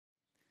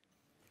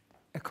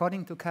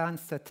According to current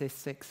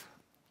statistics,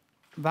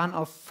 1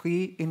 of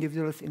 3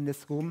 individuals in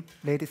this room,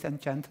 ladies and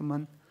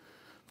gentlemen,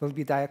 will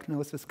be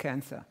diagnosed with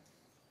cancer.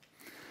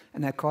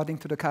 And according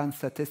to the current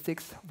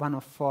statistics, 1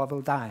 of 4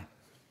 will die.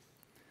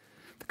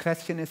 The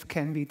question is,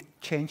 can we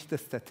change the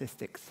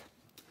statistics?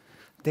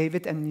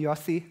 David and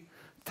Yossi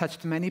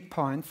touched many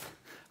points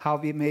how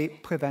we may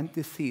prevent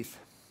disease.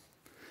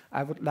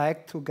 I would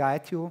like to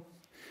guide you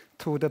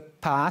to the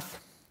past,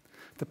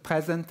 the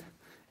present,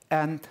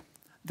 and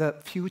the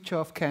future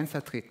of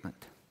cancer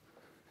treatment.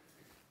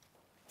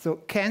 So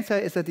cancer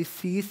is a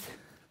disease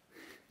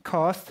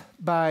caused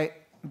by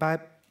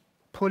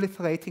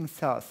proliferating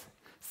cells,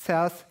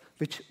 cells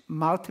which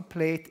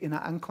multiply in an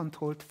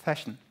uncontrolled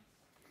fashion.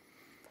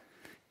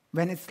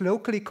 When it's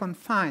locally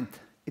confined,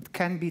 it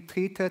can be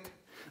treated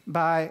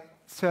by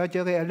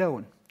surgery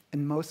alone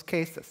in most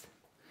cases.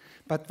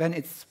 But when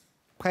it's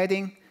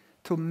spreading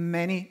to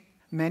many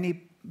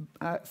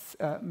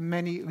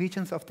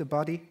regions of the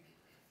body,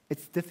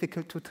 it's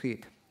difficult to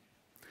treat.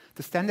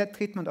 The standard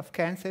treatment of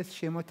cancer is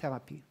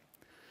chemotherapy.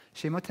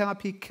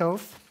 Chemotherapy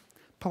kills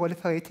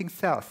proliferating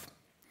cells,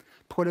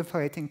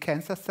 proliferating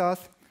cancer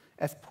cells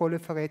as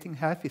proliferating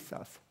healthy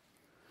cells.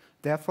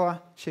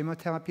 Therefore,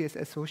 chemotherapy is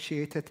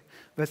associated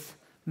with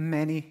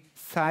many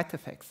side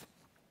effects.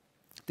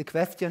 The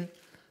question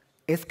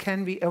is,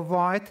 can we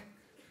avoid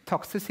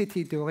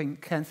toxicity during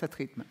cancer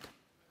treatment?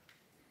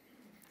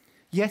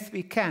 Yes,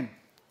 we can,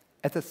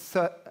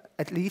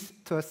 at least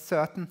to a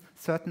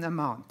certain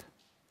amount.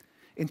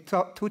 In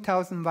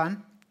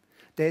 2001,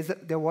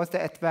 there was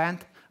the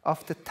advent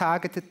of the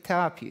targeted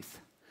therapies,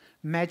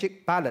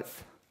 magic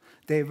bullets.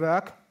 They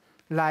work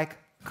like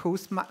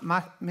cruise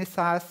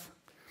missiles,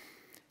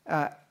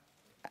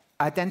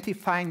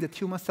 identifying the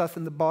tumor cells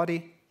in the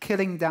body,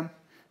 killing them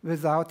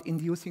without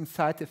inducing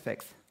side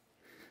effects.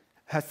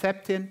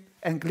 Herceptin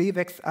and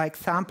Gleevec are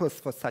examples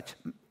for such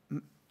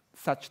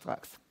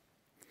drugs.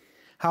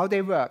 How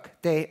they work?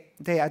 They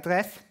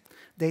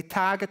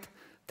target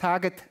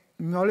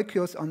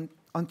molecules on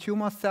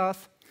tumor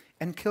cells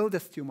and kill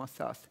these tumor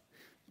cells,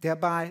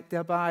 thereby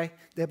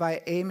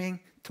aiming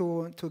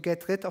to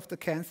get rid of the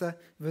cancer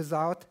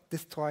without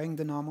destroying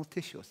the normal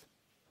tissues.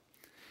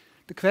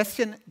 The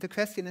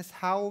question is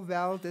how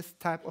well this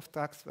type of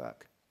drugs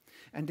work.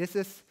 And this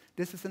is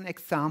an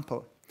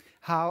example,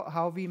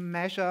 how we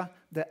measure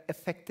the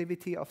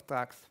effectivity of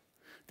drugs.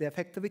 The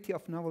effectivity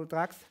of novel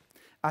drugs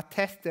are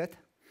tested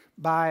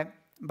by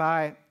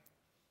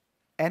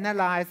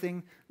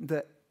analyzing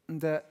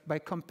by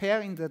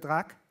comparing the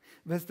drug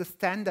with the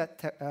standard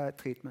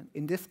treatment,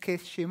 in this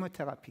case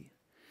chemotherapy.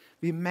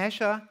 We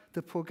measure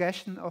the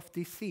progression of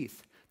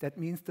disease. That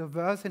means the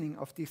worsening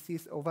of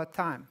disease over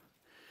time.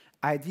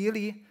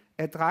 Ideally,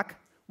 a drug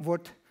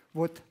would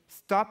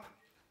stop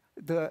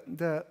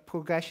the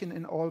progression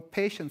in all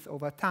patients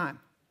over time.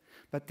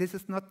 But this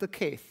is not the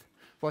case.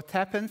 What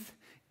happens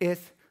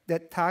is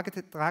that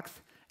targeted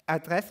drugs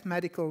address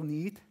medical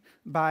need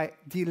by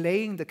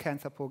delaying the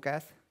cancer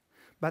progress,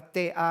 but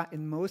they are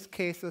in most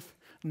cases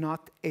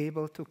not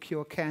able to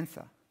cure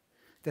cancer.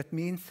 That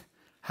means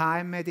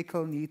high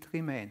medical need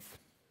remains.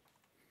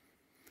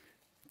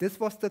 This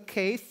was the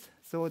case,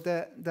 so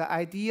the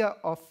idea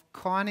of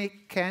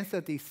chronic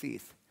cancer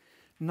disease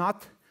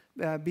not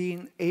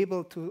being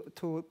able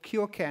to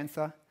cure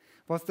cancer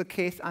was the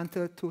case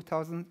until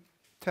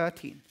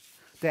 2013,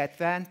 the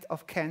advent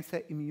of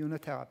cancer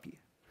immunotherapy.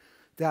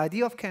 The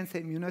idea of cancer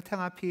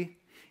immunotherapy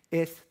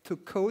is to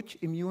coach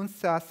immune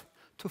cells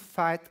to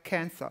fight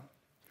cancer.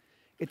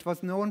 It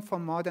was known for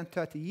more than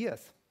 30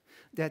 years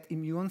that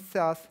immune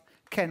cells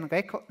can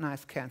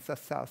recognize cancer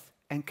cells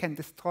and can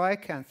destroy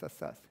cancer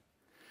cells.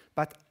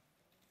 But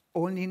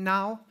only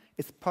now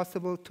it's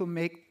possible to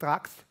make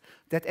drugs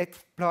that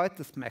exploit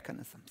these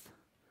mechanisms.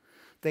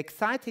 The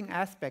exciting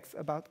aspects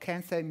about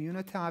cancer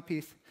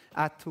immunotherapies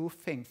are 2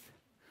 things.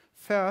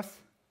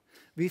 First,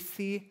 we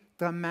see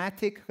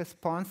dramatic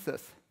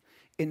responses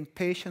in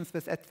patients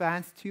with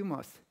advanced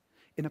tumors,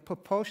 in a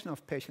proportion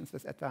of patients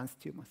with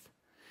advanced tumors.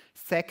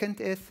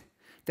 Second is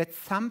that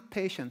some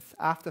patients,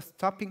 after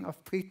stopping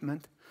of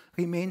treatment,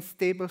 remain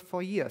stable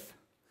for years.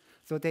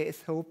 So there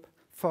is hope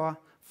for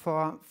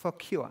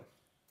cure.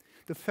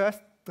 The first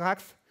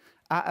drugs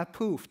are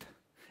approved,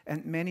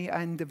 and many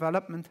are in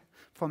development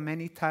for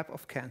many types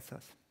of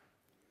cancers.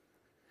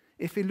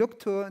 If we look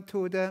to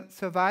the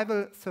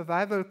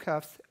survival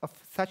curves of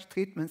such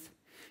treatments,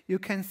 you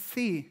can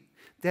see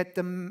that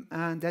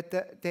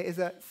there is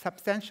a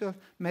substantial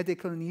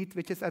medical need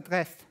which is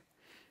addressed.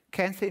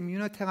 Cancer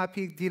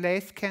immunotherapy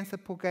delays cancer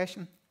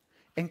progression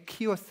and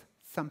cures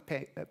some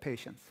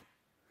patients.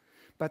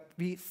 But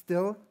we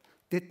still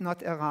did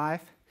not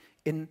arrive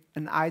in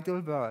an ideal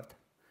world.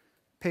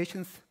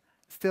 Patients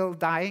still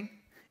dying,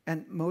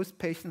 and most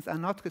patients are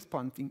not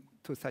responding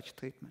to such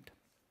treatment.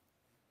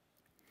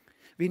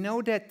 We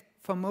know that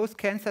for most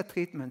cancer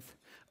treatments,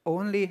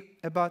 only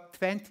about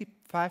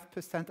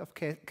 25% of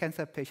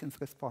cancer patients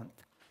respond.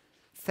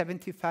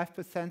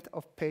 75%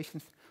 of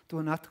patients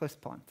do not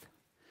respond.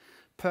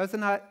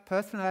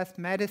 Personalized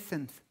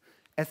medicine,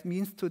 as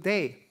means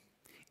today,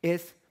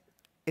 is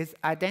is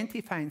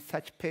identifying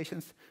such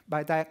patients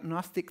by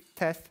diagnostic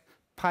tests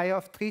prior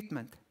of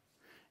treatment,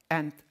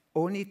 and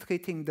only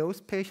treating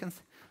those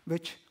patients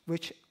which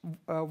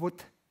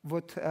would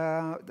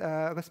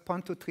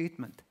respond to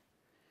treatment.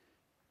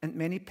 And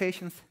many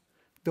patients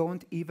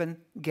don't even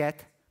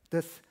get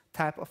this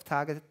type of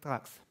targeted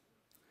drugs.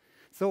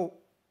 So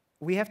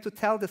we have to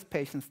tell these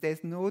patients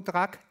there's no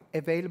drug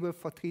available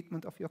for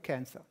treatment of your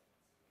cancer.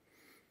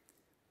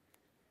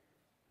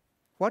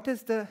 What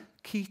is the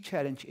key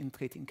challenge in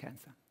treating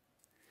cancer?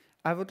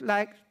 I would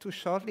like to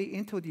shortly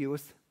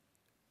introduce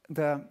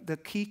the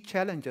key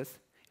challenges.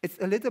 It's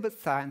a little bit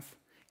science,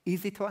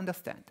 easy to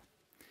understand.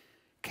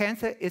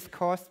 Cancer is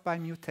caused by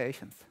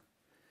mutations.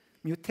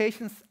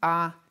 Mutations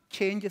are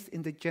changes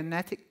in the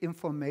genetic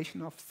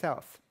information of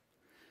cells.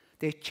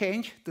 They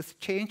change, this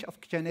change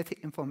of genetic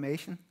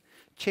information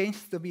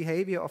changes the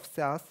behavior of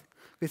cells,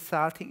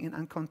 resulting in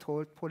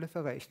uncontrolled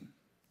proliferation.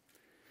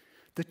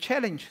 The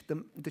challenge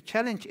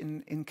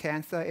in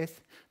cancer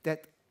is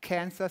that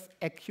cancers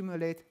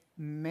accumulate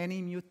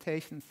many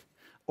mutations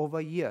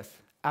over years,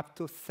 up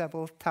to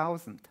several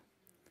thousand.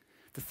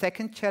 The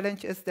second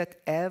challenge is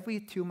that every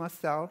tumor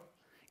cell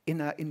in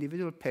an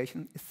individual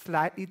patient is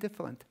slightly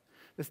different,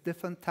 with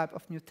different type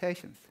of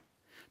mutations.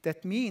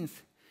 That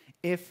means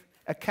if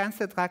a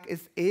cancer drug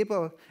is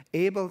able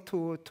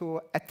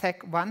to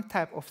attack one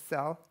type of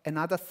cell,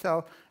 another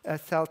cell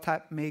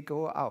type may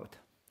go out.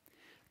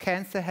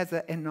 Cancer has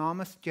an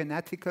enormous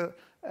genetical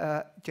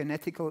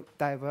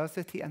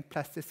diversity and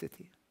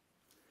plasticity.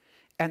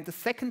 And the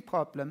second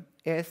problem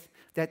is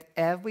that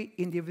every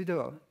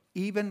individual,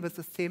 even with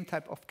the same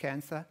type of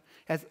cancer,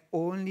 has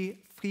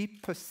only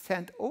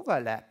 3%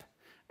 overlap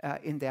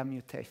in their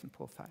mutation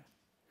profile.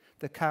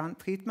 The current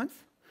treatments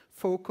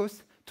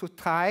focus to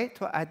try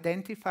to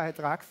identify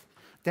drugs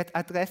that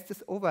address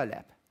this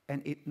overlap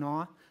and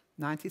ignore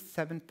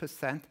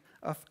 97%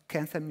 of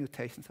cancer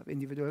mutations, of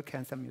individual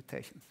cancer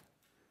mutations.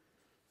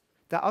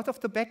 The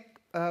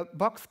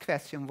out-of-the-box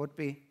question would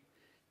be,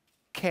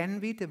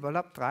 can we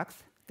develop drugs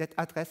that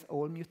address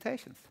all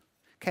mutations?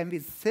 Can we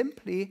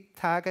simply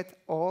target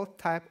all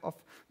type of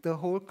the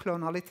whole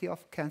clonality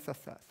of cancer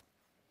cells?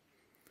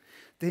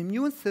 The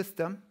immune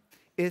system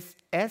is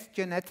as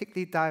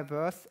genetically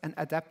diverse and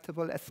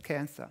adaptable as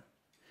cancer.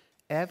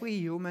 Every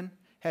human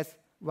has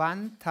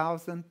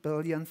 1,000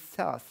 billion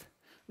cells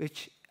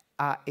which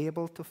are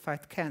able to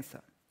fight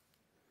cancer.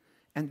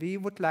 And we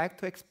would like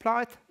to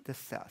exploit these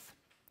cells.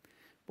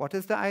 What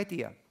is the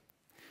idea?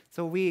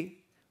 So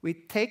we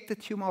take the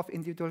tumor of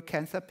individual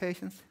cancer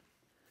patients.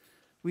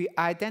 We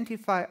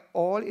identify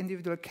all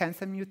individual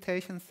cancer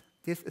mutations.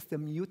 This is the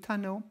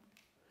mutanome.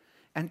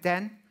 And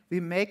then we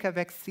make a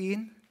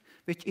vaccine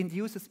which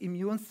induces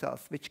immune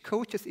cells, which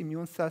coaches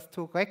immune cells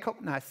to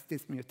recognize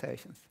these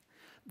mutations,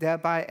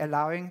 thereby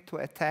allowing to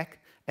attack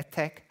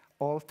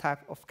all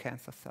types of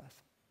cancer cells.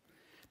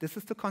 This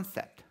is the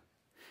concept.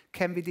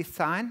 Can we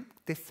design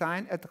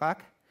a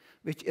drug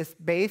which is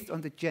based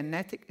on the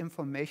genetic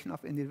information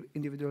of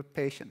individual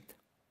patient?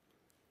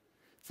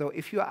 So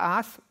if you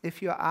ask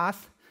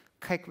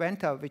Craig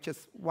Venter,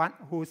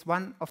 who is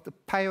one of the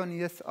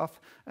pioneers of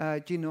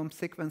genome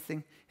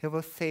sequencing, he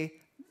will say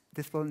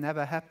this will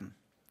never happen.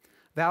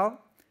 Well,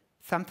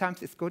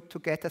 sometimes it's good to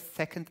get a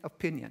second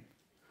opinion.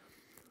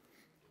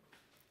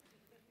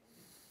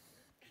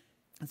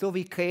 So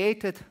we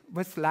created,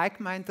 with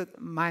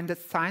like-minded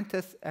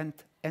scientists and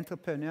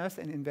entrepreneurs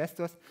and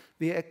investors,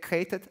 we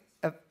created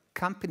a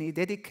company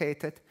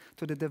dedicated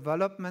to the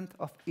development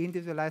of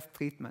individualized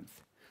treatments.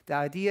 The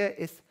idea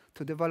is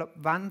to develop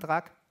one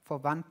drug for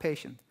one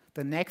patient,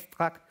 the next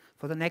drug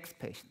for the next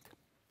patient.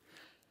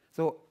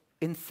 So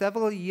in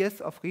several years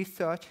of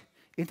research,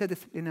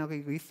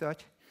 interdisciplinary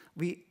research,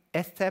 we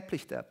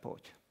established the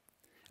approach.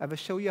 I will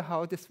show you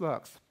how this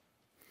works.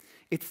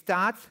 It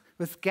starts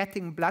with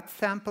getting blood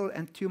sample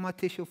and tumor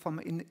tissue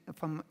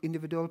from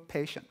individual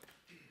patient.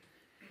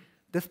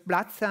 This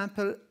blood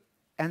sample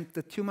and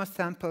the tumor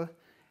sample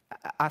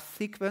are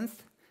sequenced,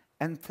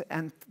 and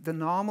the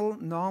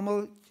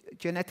normal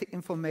genetic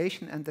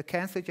information and the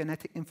cancer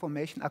genetic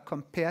information are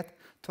compared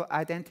to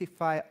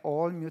identify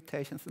all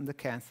mutations in the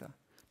cancer.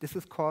 This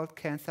is called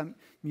cancer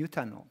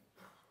mutanome.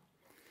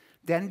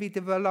 Then we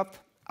developed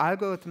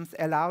algorithms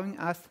allowing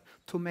us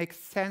to make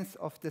sense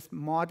of this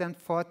more than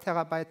 4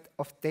 terabytes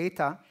of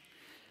data,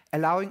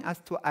 allowing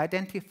us to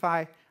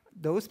identify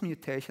those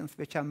mutations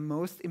which are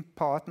most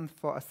important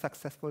for a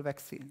successful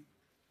vaccine.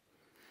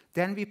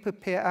 Then we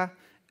prepare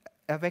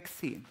a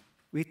vaccine.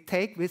 We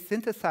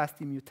synthesize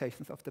the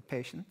mutations of the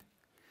patient,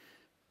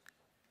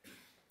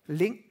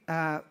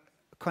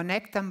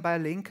 connect them by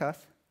linkers,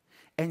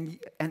 and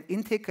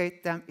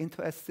integrate them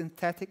into a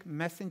synthetic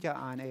messenger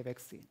RNA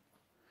vaccine.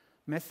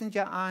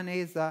 Messenger RNA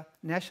is a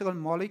natural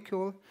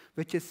molecule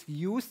which is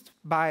used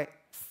by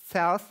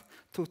cells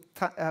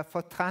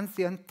for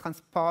transient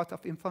transport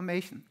of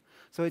information.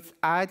 So it's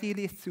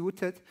ideally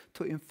suited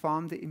to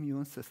inform the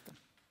immune system.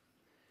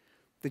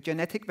 The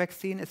genetic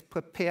vaccine is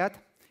prepared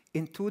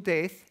in 2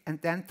 days and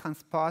then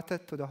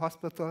transported to the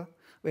hospital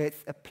where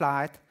it's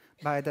applied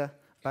by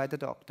the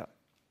doctor.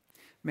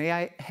 May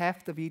I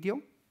have the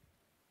video?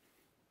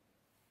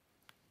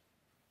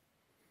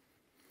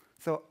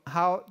 So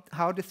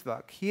how this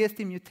works? Here's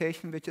the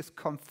mutation which is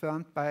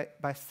confirmed by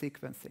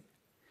sequencing.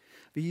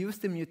 We use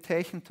the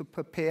mutation to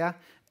prepare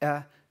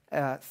a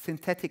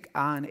synthetic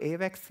RNA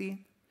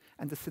vaccine,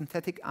 and the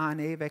synthetic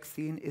RNA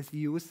vaccine is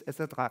used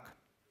as a drug.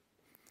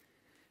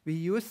 We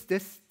use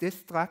this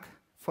drug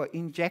for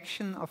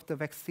injection of the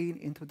vaccine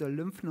into the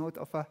lymph node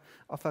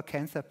of a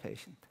cancer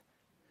patient.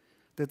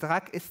 The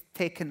drug is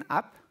taken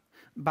up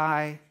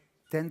by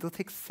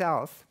dendritic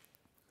cells,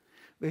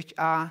 which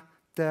are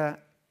the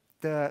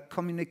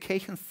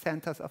communication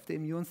centers of the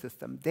immune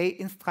system. They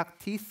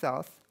instruct T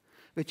cells,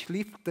 which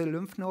leave the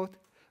lymph node,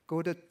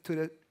 go to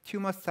the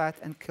tumor site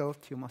and kill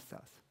tumor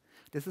cells.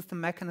 This is the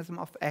mechanism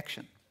of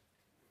action.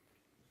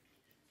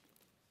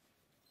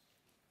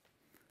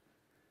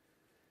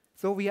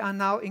 So we are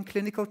now in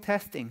clinical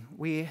testing.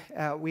 We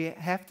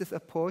have this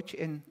approach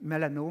in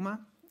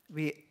melanoma.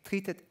 We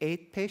treated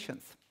 8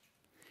 patients.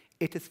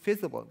 It is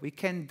feasible. We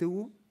can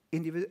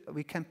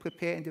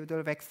prepare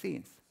individual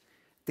vaccines.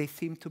 They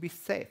seem to be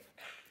safe.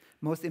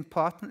 Most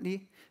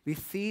importantly, we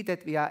see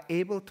that we are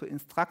able to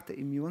instruct the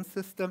immune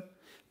system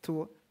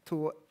to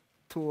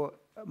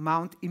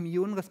mount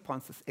immune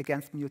responses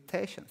against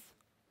mutations.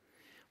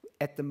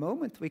 At the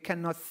moment, we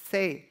cannot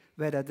say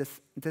whether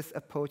this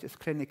approach is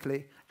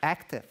clinically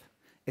active.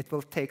 It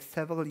will take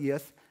several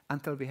years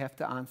until we have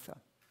the answer.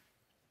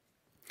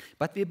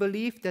 But we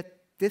believe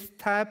that this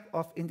type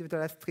of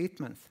individualized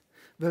treatments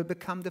will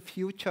become the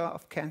future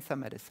of cancer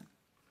medicine.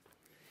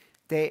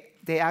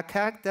 They are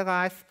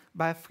characterized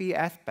by 3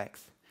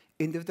 aspects: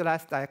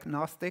 individualized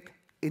diagnostic,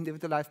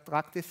 individualized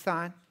drug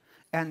design,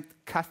 and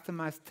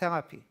customized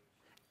therapy.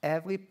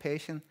 Every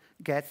patient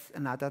gets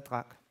another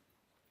drug.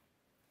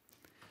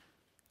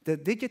 The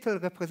digital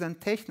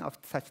representation of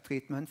such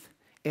treatments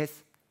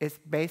is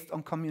based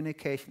on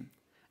communication.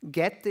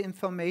 Get the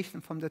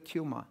information from the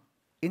tumor,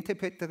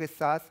 interpret the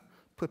results,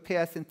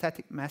 prepare a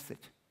synthetic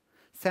message,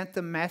 send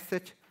the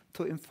message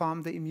to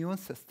inform the immune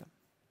system.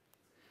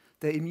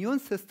 The immune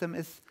system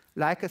is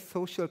like a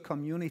social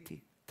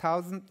community,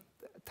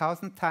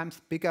 1,000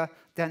 times bigger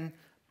than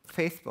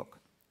Facebook.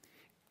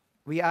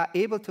 We are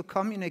able to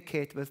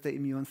communicate with the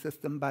immune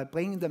system by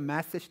bringing the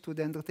message to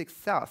dendritic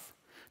cells.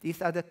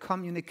 These are the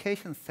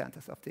communication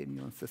centers of the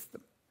immune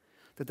system.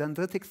 The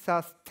dendritic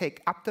cells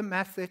take up the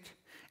message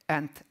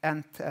and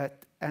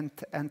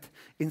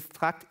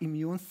instruct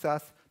immune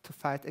cells to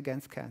fight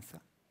against cancer.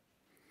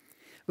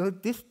 Will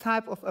this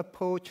type of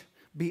approach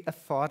be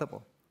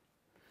affordable?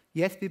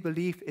 Yes, we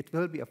believe it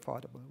will be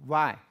affordable.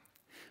 Why?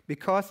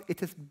 Because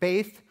it is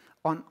based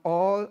on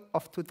all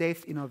of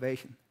today's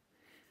innovation.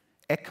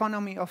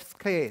 Economy of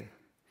scale,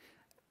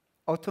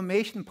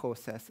 automation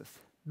processes,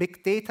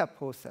 big data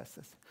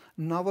processes,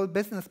 novel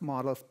business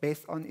models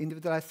based on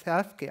individualized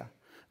healthcare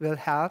will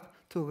help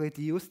to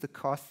reduce the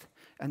cost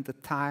and the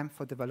time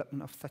for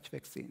development of such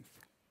vaccines.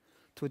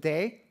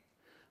 Today,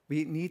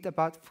 we need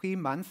about 3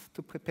 months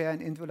to prepare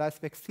an individualized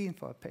vaccine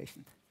for a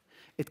patient.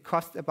 It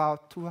costs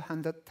about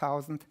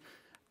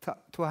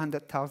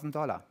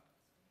 $200,000.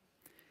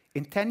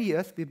 In 10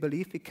 years, we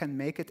believe we can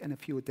make it in a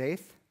few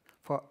days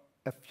for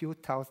a few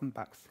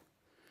 $1,000.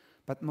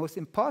 But most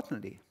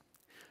importantly,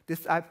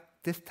 this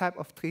type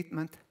of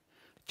treatment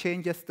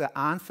changes the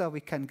answer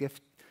we can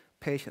give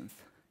patients.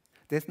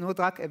 There's no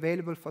drug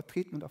available for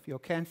treatment of your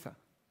cancer,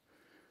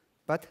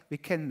 but we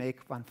can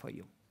make one for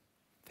you.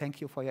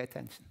 Thank you for your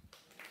attention.